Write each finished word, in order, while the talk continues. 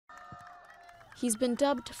He's been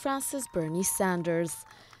dubbed France's Bernie Sanders.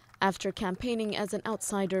 After campaigning as an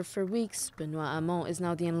outsider for weeks, Benoit Hamon is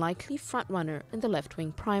now the unlikely frontrunner in the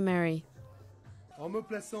left-wing primary.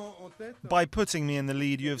 By putting me in the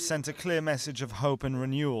lead, you have sent a clear message of hope and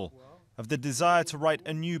renewal, of the desire to write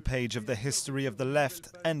a new page of the history of the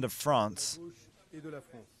left and of France.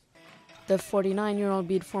 The 49-year-old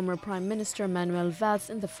beat former Prime Minister Manuel Valls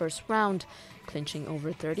in the first round, clinching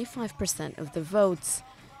over 35% of the votes.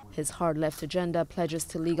 His hard left agenda pledges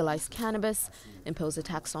to legalize cannabis, impose a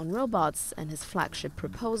tax on robots, and his flagship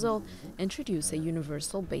proposal, introduce a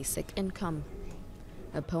universal basic income.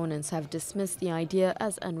 Opponents have dismissed the idea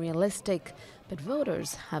as unrealistic, but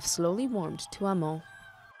voters have slowly warmed to Hamon.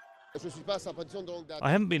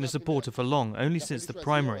 I haven't been a supporter for long, only since the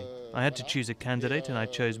primary. I had to choose a candidate and I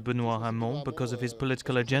chose Benoit Hamon because of his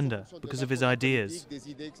political agenda, because of his ideas.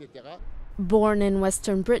 Born in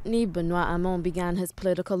Western Brittany, Benoit Hamon began his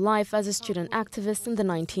political life as a student activist in the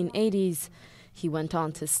 1980s. He went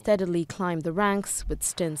on to steadily climb the ranks with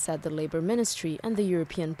stints at the Labour Ministry and the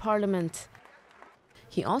European Parliament.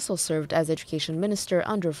 He also served as education minister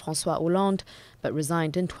under Francois Fillon, but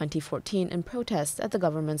resigned in 2014 in protest at the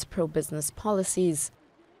government's pro-business policies.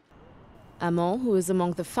 Hamon, who is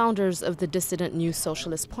among the founders of the dissident New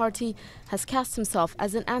Socialist Party, has cast himself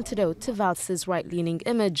as an antidote to Valls' right-leaning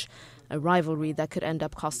image, a rivalry that could end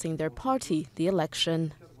up costing their party the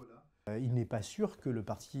election. Il n'est pas sûr que le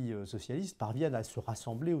Parti Socialiste parvienne à se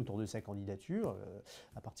rassembler autour de sa candidature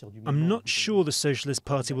à partir du moment. I'm not sure the Socialist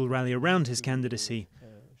Party will rally around his candidacy,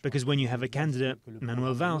 because when you have a candidate,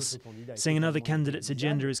 Manuel Valls, saying another candidate's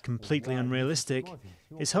agenda is completely unrealistic,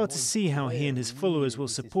 it's hard to see how he and his followers will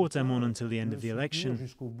support Hamon until the end of the election.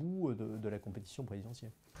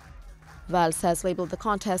 Valls has labelled the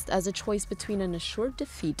contest as a choice between an assured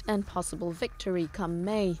defeat and possible victory come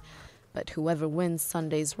May. But whoever wins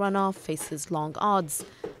Sunday's runoff faces long odds.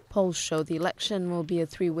 Polls show the election will be a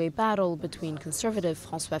three-way battle between conservative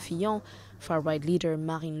Francois Fillon, far-right leader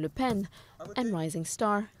Marine Le Pen, and rising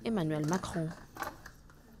star Emmanuel Macron.